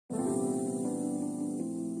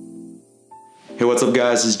Hey, what's up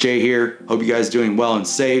guys, it's Jay here. Hope you guys are doing well and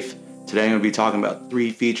safe. Today I'm going to be talking about 3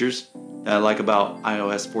 features that I like about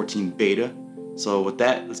iOS 14 beta. So with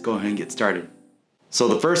that, let's go ahead and get started. So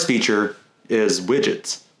the first feature is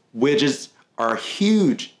widgets. Widgets are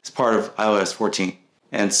huge as part of iOS 14.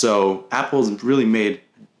 And so Apple's really made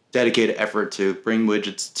a dedicated effort to bring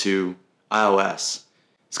widgets to iOS.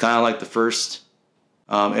 It's kind of like the first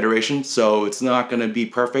iteration, so it's not going to be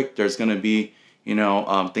perfect. There's going to be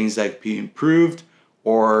things that could be improved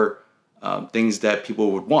or things that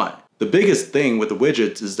people would want. The biggest thing with the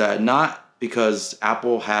widgets is that not because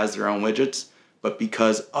Apple has their own widgets, but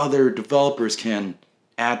because other developers can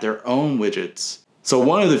add their own widgets. So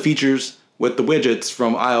one of the features with the widgets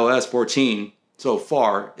from iOS 14 so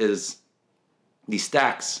far is the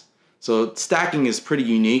stacks. So stacking is pretty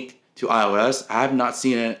unique to iOS. I have not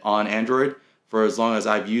seen it on Android for as long as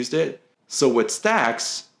I've used it. So with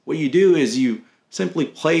stacks, what you do is you simply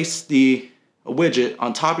place a widget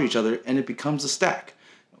on top of each other and it becomes a stack,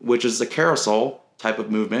 which is a carousel type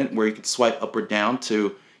of movement where you can swipe up or down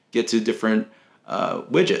to get to different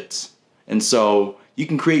widgets. And so you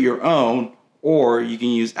can create your own, or you can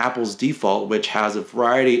use Apple's default, which has a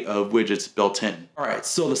variety of widgets built in. All right,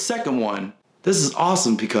 so the second one, this is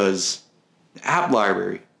awesome because the app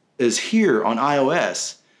library is here on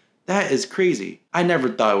iOS. That is crazy. I never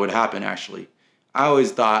thought it would happen actually. I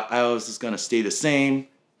always thought iOS is gonna stay the same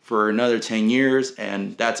for another 10 years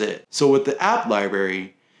and that's it. So with the app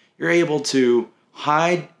library, you're able to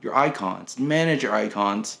hide your icons, manage your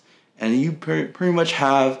icons, and you pretty much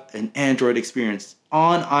have an Android experience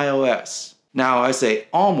on iOS. Now I say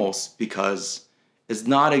almost because it's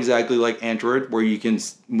not exactly like Android where you can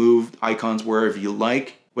move icons wherever you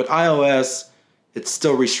like. With iOS, it's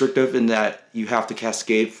still restrictive in that you have to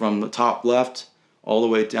cascade from the top left all the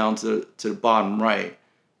way down to the bottom right.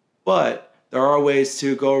 But there are ways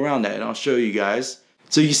to go around that and I'll show you guys.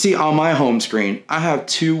 So you see on my home screen, I have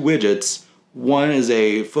 2 widgets. One is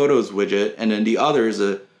a photos widget and then the other is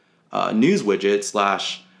a news widget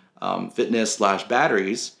slash fitness slash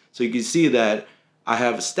batteries. So you can see that I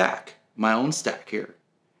have a stack, my own stack here.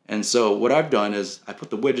 And so what I've done is I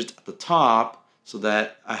put the widgets at the top so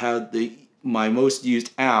that I have my most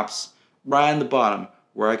used apps right on the bottom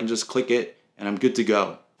where I can just click it and I'm good to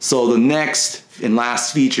go. So the next and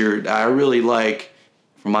last feature that I really like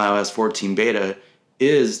from iOS 14 beta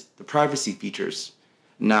is the privacy features.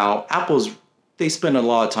 Now they spent a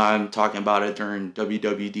lot of time talking about it during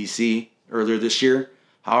WWDC earlier this year.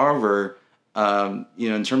 However,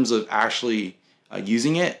 in terms of actually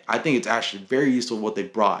using it, I think it's actually very useful what they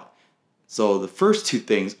brought. So the first 2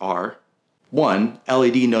 things are, 1,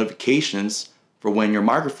 LED notifications for when your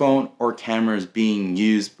microphone or camera is being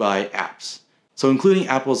used by apps. So including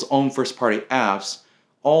Apple's own first-party apps,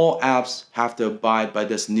 all apps have to abide by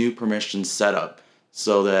this new permission setup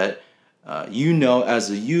so that as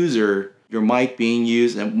a user, your mic being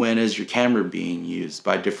used and when is your camera being used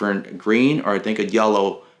by different green or I think a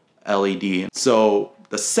yellow LED. So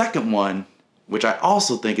the second one, which I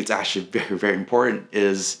also think it's actually very, very important,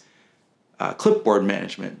 is clipboard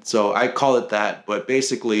management. So I call it that, but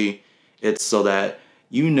basically it's so that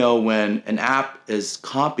when an app is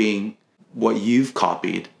copying what you've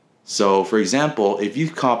copied. So for example, if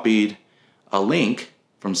you've copied a link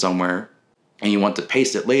from somewhere and you want to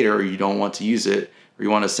paste it later or you don't want to use it or you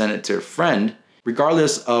want to send it to a friend,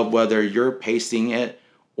 regardless of whether you're pasting it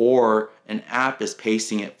or an app is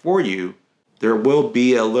pasting it for you, there will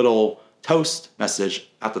be a little toast message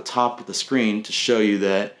at the top of the screen to show you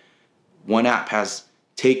that one app has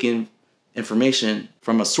taken information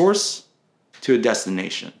from a source to a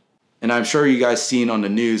destination. And I'm sure you guys seen on the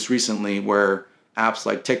news recently where apps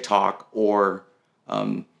like TikTok or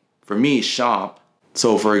for me, Shop.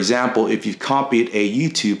 So for example, if you've copied a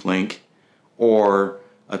YouTube link or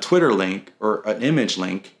a Twitter link or an image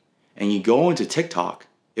link and you go into TikTok,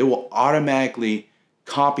 it will automatically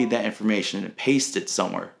copy that information and paste it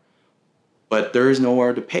somewhere. But there is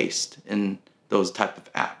nowhere to paste in those type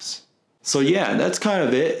of apps. So yeah, that's kind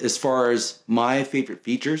of it as far as my favorite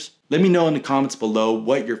features. Let me know in the comments below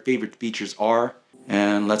what your favorite features are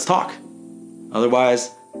and let's talk.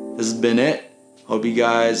 Otherwise, this has been it. Hope you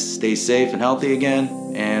guys stay safe and healthy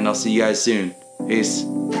again and I'll see you guys soon. Peace.